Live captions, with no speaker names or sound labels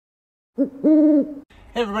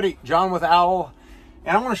Hey everybody, John with Owl,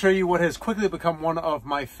 and I want to show you what has quickly become one of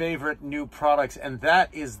my favorite new products, and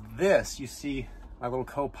that is this. You see my little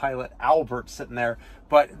co-pilot Albert sitting there,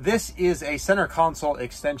 but this is a center console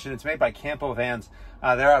extension. It's made by Campo Vans.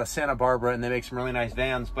 They're out of Santa Barbara, and they make some really nice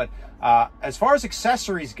vans, but as far as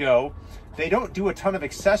accessories go, they don't do a ton of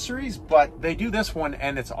accessories, but they do this one,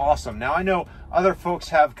 and it's awesome. Now, I know other folks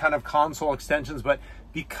have kind of console extensions, but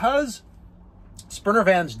because Sprinter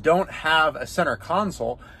vans don't have a center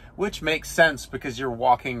console, which makes sense because you're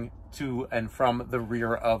walking to and from the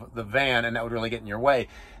rear of the van, and that would really get in your way.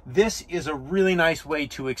 This is a really nice way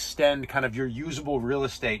to extend kind of your usable real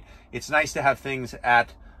estate. It's nice to have things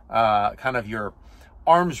at kind of your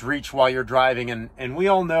arm's reach while you're driving, and we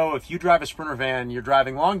all know if you drive a Sprinter van, you're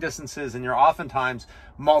driving long distances and you're oftentimes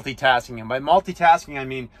multitasking. And by multitasking, I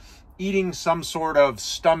mean eating some sort of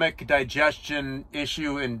stomach digestion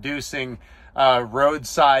issue inducing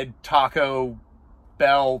roadside Taco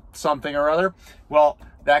Bell something or other. Well,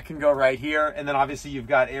 that can go right here, and then obviously you've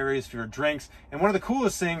got areas for your drinks. And one of the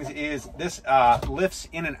coolest things is this lifts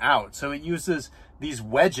in and out, so it uses these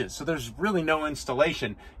wedges, so there's really no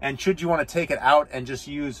installation. And should you want to take it out and just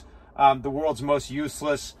use the world's most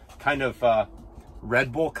useless kind of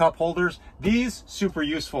Red Bull cup holders, these super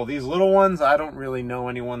useful. These little ones, I don't really know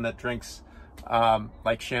anyone that drinks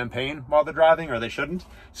like champagne while they're driving, or they shouldn't.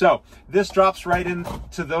 So this drops right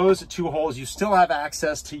into those two holes. You still have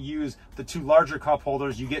access to use the two larger cup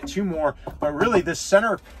holders. You get two more, but really this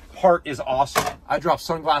center part is awesome. I drop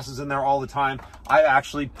sunglasses in there all the time. I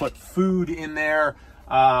actually put food in there,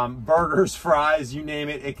 burgers, fries, you name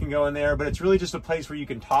it, it can go in there. But it's really just a place where you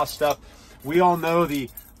can toss stuff. We all know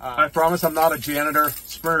the I promise I'm not a janitor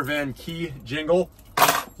Sprinter van key jingle.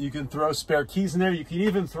 You can throw spare keys in there. You can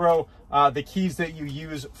even throw the keys that you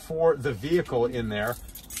use for the vehicle in there.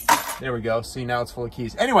 There we go. See, now it's full of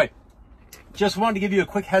keys. Anyway, just wanted to give you a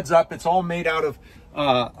quick heads up. It's all made out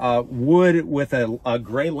of wood with a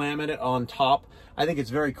gray laminate on top. I think it's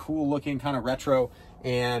very cool looking, kind of retro.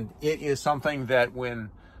 And it is something that when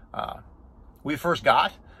we first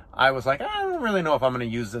got, I was like, I don't really know if I'm going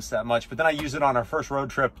to use this that much. But then I used it on our first road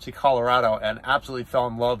trip to Colorado and absolutely fell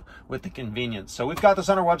in love with the convenience. So we've got this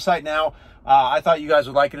on our website now. I thought you guys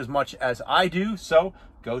would like it as much as I do, so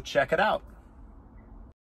go check it out.